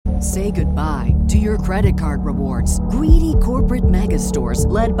Say goodbye to your credit card rewards. Greedy corporate mega stores,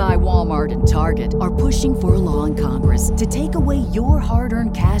 led by Walmart and Target, are pushing for a law in Congress to take away your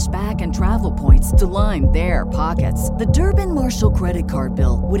hard-earned cash back and travel points to line their pockets. The Durbin-Marshall credit card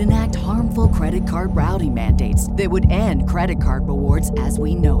bill would enact harmful credit card routing mandates that would end credit card rewards as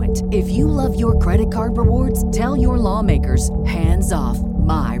we know it. If you love your credit card rewards, tell your lawmakers, hands off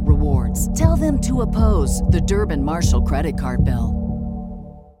my rewards. Tell them to oppose the Durbin-Marshall credit card bill.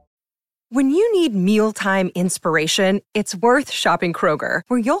 When you need mealtime inspiration, it's worth shopping Kroger,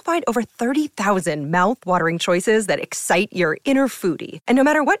 where you'll find over 30,000 mouth-watering choices that excite your inner foodie. And no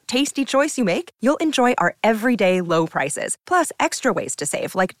matter what tasty choice you make, you'll enjoy our everyday low prices, plus extra ways to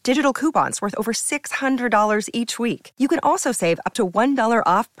save, like digital coupons worth over $600 each week. You can also save up to $1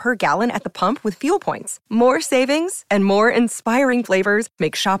 off per gallon at the pump with fuel points. More savings and more inspiring flavors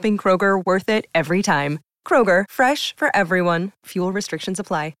make shopping Kroger worth it every time. Kroger, fresh for everyone. Fuel restrictions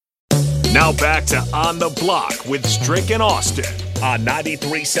apply. Now back to On the Block with Strick and Austin on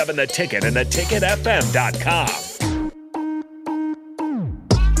 93.7 The Ticket and theticketfm.com.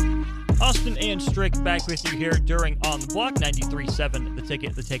 Austin and Strick back with you here during On the Block, 93.7 The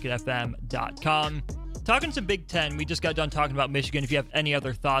Ticket, theticketfm.com. Talking some Big Ten, we just got done talking about Michigan. If you have any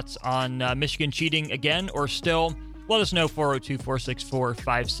other thoughts on Michigan cheating again or still, let us know,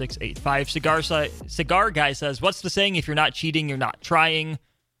 402-464-5685. Cigar Guy says, what's the saying? If you're not cheating, you're not trying.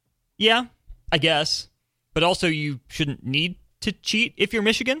 Yeah, I guess. But also, you shouldn't need to cheat if you're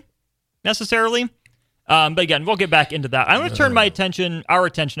Michigan, necessarily. But again, we'll get back into that. I'm going to turn our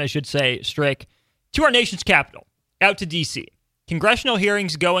attention, I should say, Strick, to our nation's capital, out to D.C. Congressional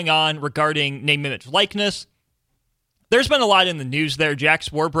hearings going on regarding name, image, likeness. There's been a lot in the news there. Jack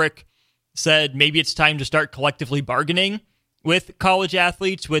Swarbrick said maybe it's time to start collectively bargaining with college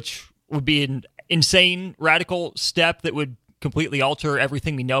athletes, which would be an insane, radical step that would completely alter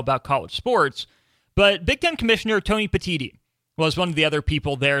everything we know about college sports. But Big Ten Commissioner Tony Petitti was one of the other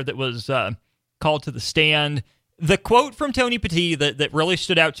people there that was called to the stand. The quote from Tony Petitti that really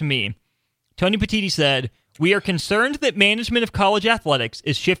stood out to me, Tony Petitti said, "We are concerned that management of college athletics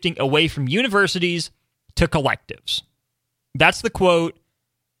is shifting away from universities to collectives." That's the quote,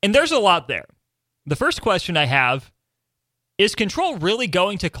 and there's a lot there. The first question I have, is control really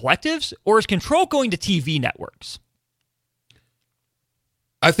going to collectives, or is control going to TV networks?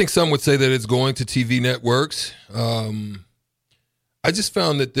 I think some would say that it's going to TV networks. I just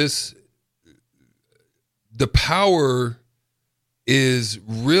found that the power is it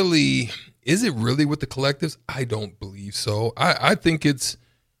really with the collectives? I don't believe so. I think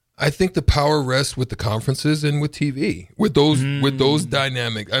the power rests with the conferences and with TV, with those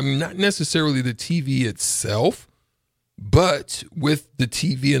dynamics. I mean, not necessarily the TV itself, but with the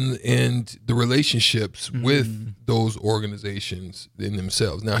TV and the relationships with those organizations in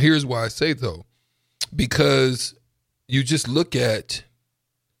themselves. Now, here's why I say, though, because you just look at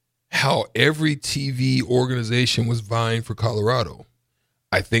how every TV organization was vying for Colorado.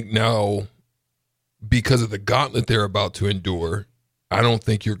 I think now, because of the gauntlet they're about to endure, I don't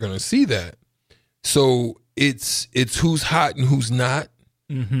think you're going to see that. So it's who's hot and who's not.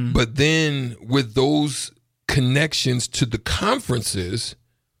 Mm-hmm. But then with those connections to the conferences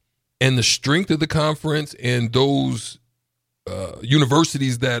and the strength of the conference and those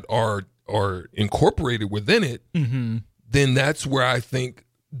universities that are incorporated within it, then that's where I think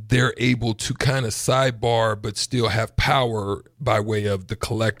they're able to kind of sidebar but still have power by way of the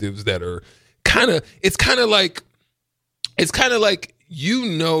collectives that are it's kind of like you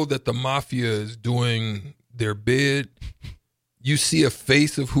know that the mafia is doing their bid. You see a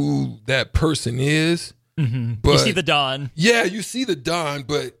face of who that person is. Mm-hmm. But, you see the Don. Yeah, you see the Don,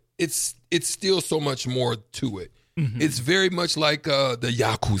 but it's still so much more to it. Mm-hmm. It's very much like the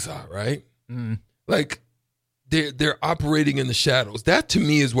Yakuza, right? Mm. Like they're operating in the shadows. That to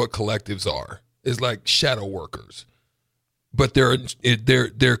me is what collectives are. Is like shadow workers. But they're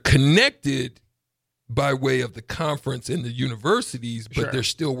connected by way of the conference and the universities, but they're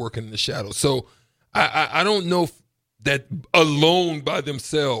still working in the shadows. So I don't know that alone by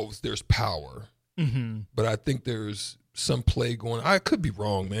themselves there's power. Mm-hmm. But I think there's some play going. I could be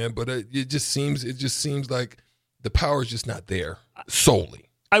wrong, man, but it just seems like the power is just not there solely.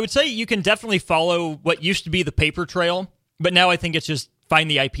 I would say you can definitely follow what used to be the paper trail, but now I think it's just find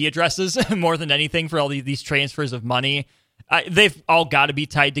the IP addresses more than anything for all these transfers of money. They've all got to be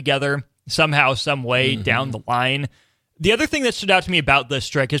tied together somehow, some way down the line. The other thing that stood out to me about this,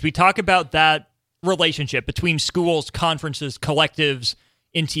 Strick, is we talk about that relationship between schools, conferences, collectives,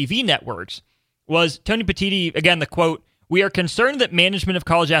 and TV networks. Was Tony Petitti, again, the quote, "We are concerned that management of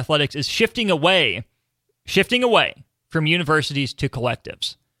college athletics is shifting away from universities to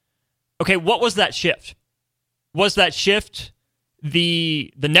collectives." Okay, what was that shift? Was that shift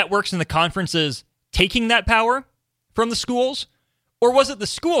the networks and the conferences taking that power from the schools? Or was it the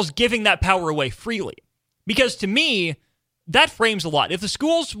schools giving that power away freely? Because to me, that frames a lot. If the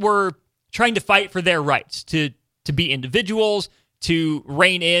schools were trying to fight for their rights to be individuals, to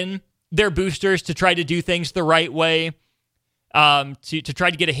rein in their boosters, to try to do things the right way, to try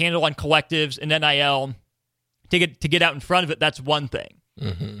to get a handle on collectives and NIL, to get out in front of it, that's one thing.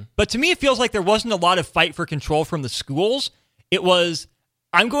 Mm-hmm. But to me, it feels like there wasn't a lot of fight for control from the schools. It was,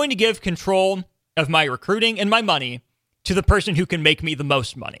 I'm going to give control of my recruiting and my money to the person who can make me the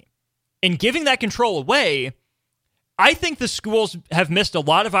most money. In giving that control away, I think the schools have missed a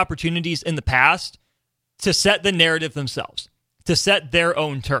lot of opportunities in the past to set the narrative themselves, to set their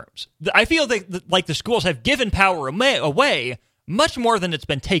own terms. I feel like the schools have given power away much more than it's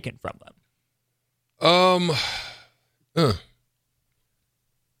been taken from them.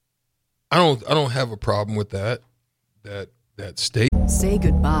 I don't have a problem with that state. Say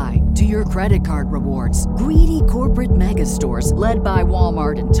goodbye to your credit card rewards. Greedy corporate mega stores, led by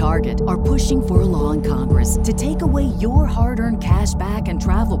Walmart and Target, are pushing for a law in Congress to take away your hard-earned cash back and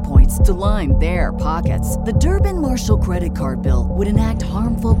travel points to line their pockets. The Durbin-Marshall credit card bill would enact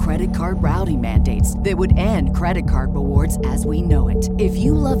harmful credit card routing mandates that would end credit card rewards as we know it. If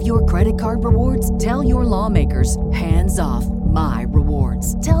you love your credit card rewards, tell your lawmakers, hands off my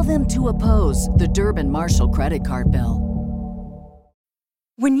rewards. Tell them to oppose the Durbin-Marshall credit card bill.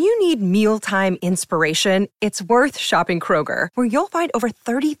 When you need mealtime inspiration, it's worth shopping Kroger, where you'll find over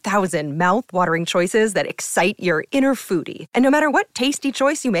 30,000 mouth-watering choices that excite your inner foodie. And no matter what tasty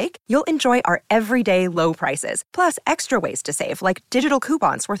choice you make, you'll enjoy our everyday low prices, plus extra ways to save, like digital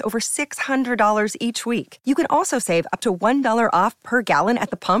coupons worth over $600 each week. You can also save up to $1 off per gallon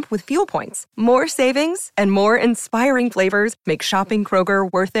at the pump with fuel points. More savings and more inspiring flavors make shopping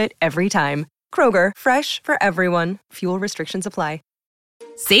Kroger worth it every time. Kroger, fresh for everyone. Fuel restrictions apply.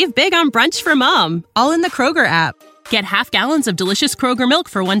 Save big on brunch for mom, all in the Kroger app. Get half gallons of delicious Kroger milk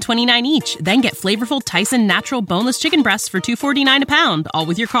for $1.29 each. Then get flavorful Tyson natural boneless chicken breasts for $2.49 a pound, all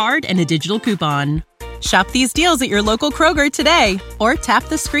with your card and a digital coupon. Shop these deals at your local Kroger today, or tap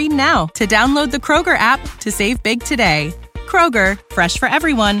the screen now to download the Kroger app to save big today. Kroger, fresh for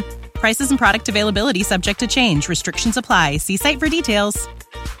everyone. Prices and product availability subject to change. Restrictions apply. See site for details.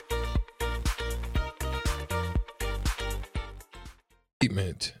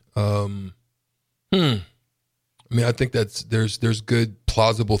 I mean, I think there's good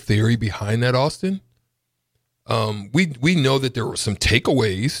plausible theory behind that, Austin. We know that there were some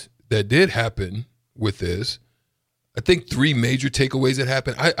takeaways that did happen with this. I think 3 major takeaways that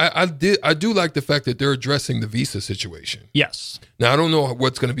happened. I do like the fact that they're addressing the visa situation. Yes. Now, I don't know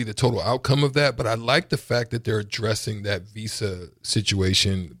what's going to be the total outcome of that, but I like the fact that they're addressing that visa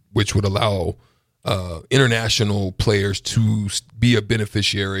situation, which would allow international players to be a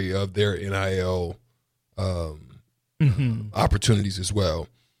beneficiary of their NIL opportunities as well.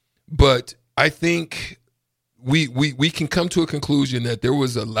 But I think we can come to a conclusion that there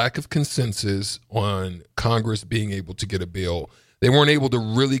was a lack of consensus on Congress being able to get a bill. They weren't able to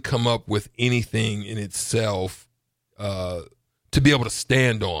really come up with anything in itself to be able to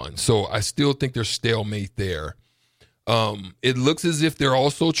stand on. So I still think there's stalemate there. It looks as if they're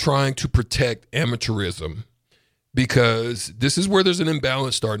also trying to protect amateurism, because this is where there's an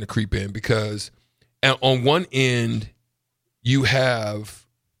imbalance starting to creep in, because on one end you have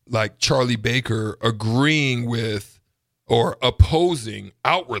like Charlie Baker agreeing with or opposing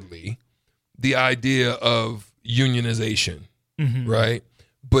outwardly the idea of unionization, right?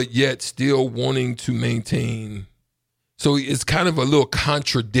 But yet still wanting to maintain. So it's kind of a little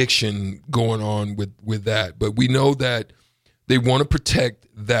contradiction going on with that. But we know that they want to protect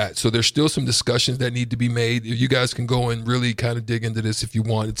that. So there's still some discussions that need to be made. You guys can go and really kind of dig into this if you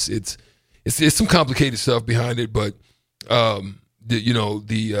want. It's some complicated stuff behind it, but the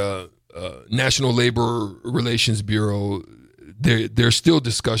National Labor Relations Bureau, there's still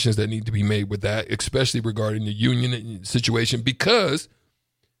discussions that need to be made with that, especially regarding the union situation, because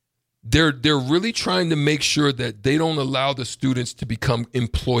they're really trying to make sure that they don't allow the students to become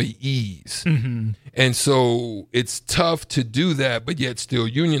employees. And so it's tough to do that, but yet still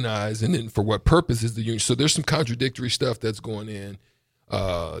unionize. And then for what purpose is the union? So there's some contradictory stuff that's going in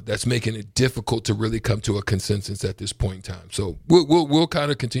that's making it difficult to really come to a consensus at this point in time. So we'll kind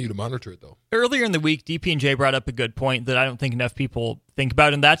of continue to monitor it, though. Earlier in the week, DP&J brought up a good point that I don't think enough people think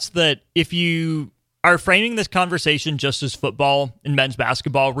about, and that's that if you are framing this conversation just as football and men's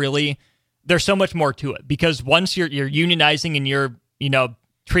basketball, really, there's so much more to it. Because once you're unionizing and you're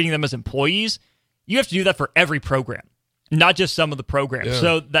treating them as employees, you have to do that for every program. not just some of the programs, Yeah.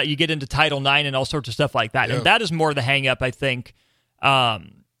 so that you get into Title IX and all sorts of stuff like that. Yeah. And that is more the hang-up, I think,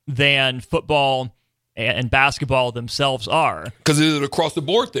 than football and basketball themselves are. Because it's an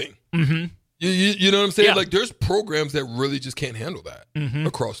across-the-board thing. Mm-hmm. You know what I'm saying? Yeah. Like, there's programs that really just can't handle that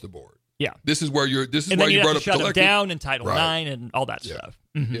across the board. Yeah. This is where And why then you you brought have up to shut them collective. down in Title Right. IX and all that Yeah. stuff.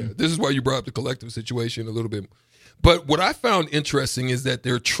 Yeah, this is why you brought up the collective situation a little bit. But what I found interesting is that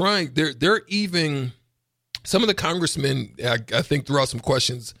they're even, some of the congressmen, I think, threw out some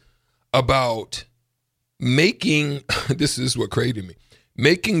questions about making, this is what created me,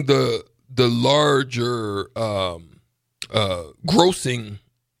 making the larger grossing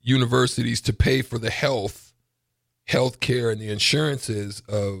universities to pay for the health care and the insurances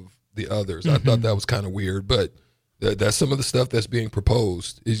of the others. I thought that was kind of weird, but that's some of the stuff that's being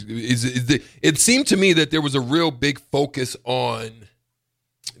proposed. It seemed to me that there was a real big focus on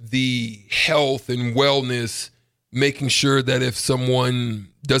the health and wellness, making sure that if someone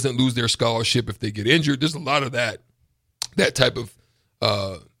doesn't lose their scholarship, if they get injured, there's a lot of that type of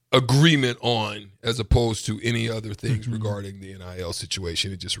agreement on, as opposed to any other things regarding the NIL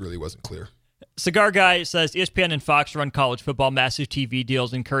situation. It just really wasn't clear. Cigar Guy says ESPN and Fox run college football massive TV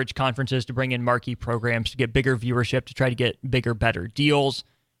deals, encourage conferences to bring in marquee programs to get bigger viewership, to try to get bigger, better deals.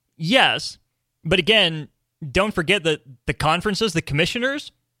 Yes, but again, don't forget that the conferences, the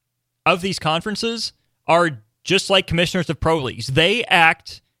commissioners of these conferences are just like commissioners of pro leagues. They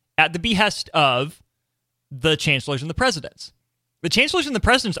act at the behest of the chancellors and the presidents. The chancellors and the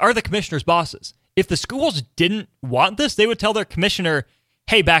presidents are the commissioners' bosses. If the schools didn't want this, they would tell their commissioner,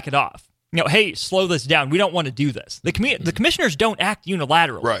 hey, back it off. Hey, slow this down. We don't want to do this. The commissioners don't act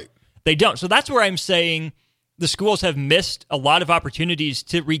unilaterally. Right. They don't. So that's where I'm saying the schools have missed a lot of opportunities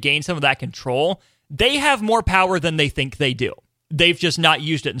to regain some of that control. They have more power than they think they do. They've just not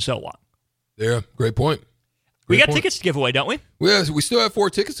used it in so long. Yeah, great point. We got tickets to give away, don't we? Well, we still have 4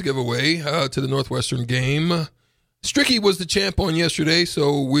 tickets to give away to the Northwestern game. Stricky was the champ on yesterday,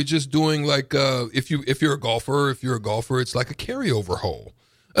 so we're just doing like if you're a golfer, it's like a carryover hole.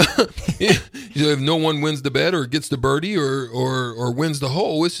 If no one wins the bet or gets the birdie or wins the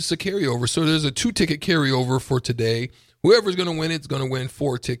hole, it's just a carryover. So there's a 2-ticket carryover for today. Whoever's going to win it's going to win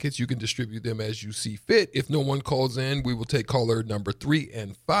 4 tickets. You can distribute them as you see fit. If no one calls in, we will take caller number 3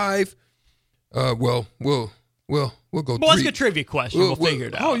 and 5. We'll go. Well, three. let's get a trivia question. We'll figure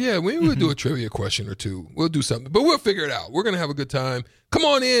it out. Oh yeah, we'll do a trivia question or two. We'll do something, but we'll figure it out. We're gonna have a good time. Come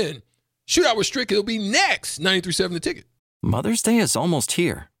on in. Shootout with Strick. It'll be next. 93.7 The Ticket. Mother's Day is almost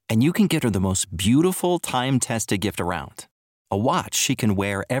here, and you can get her the most beautiful time-tested gift around. A watch she can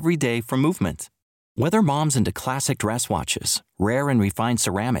wear every day from Movement. Whether mom's into classic dress watches, rare and refined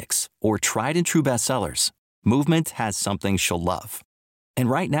ceramics, or tried-and-true bestsellers, Movement has something she'll love. And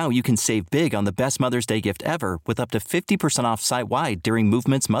right now, you can save big on the best Mother's Day gift ever with up to 50% off site-wide during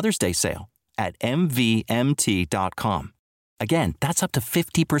Movement's Mother's Day sale at MVMT.com. Again, that's up to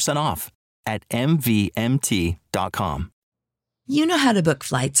 50% off at MVMT.com. You know how to book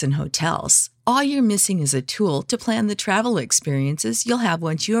flights and hotels. All you're missing is a tool to plan the travel experiences you'll have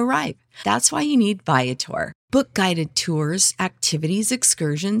once you arrive. That's why you need Viator. Book guided tours, activities,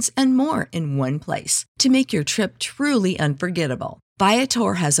 excursions, and more in one place to make your trip truly unforgettable.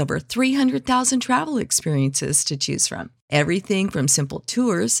 Viator has over 300,000 travel experiences to choose from. Everything from simple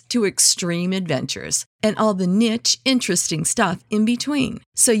tours to extreme adventures and all the niche, interesting stuff in between.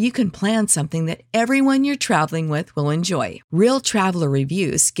 So you can plan something that everyone you're traveling with will enjoy. Real traveler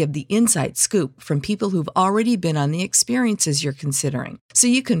reviews give the inside scoop from people who've already been on the experiences you're considering. So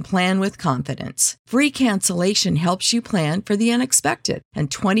you can plan with confidence. Free cancellation helps you plan for the unexpected.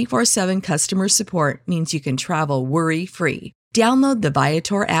 And 24/7 customer support means you can travel worry-free. Download the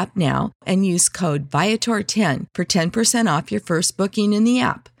Viator app now and use code Viator10 for 10% off your first booking in the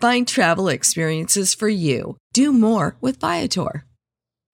app. Find travel experiences for you. Do more with Viator.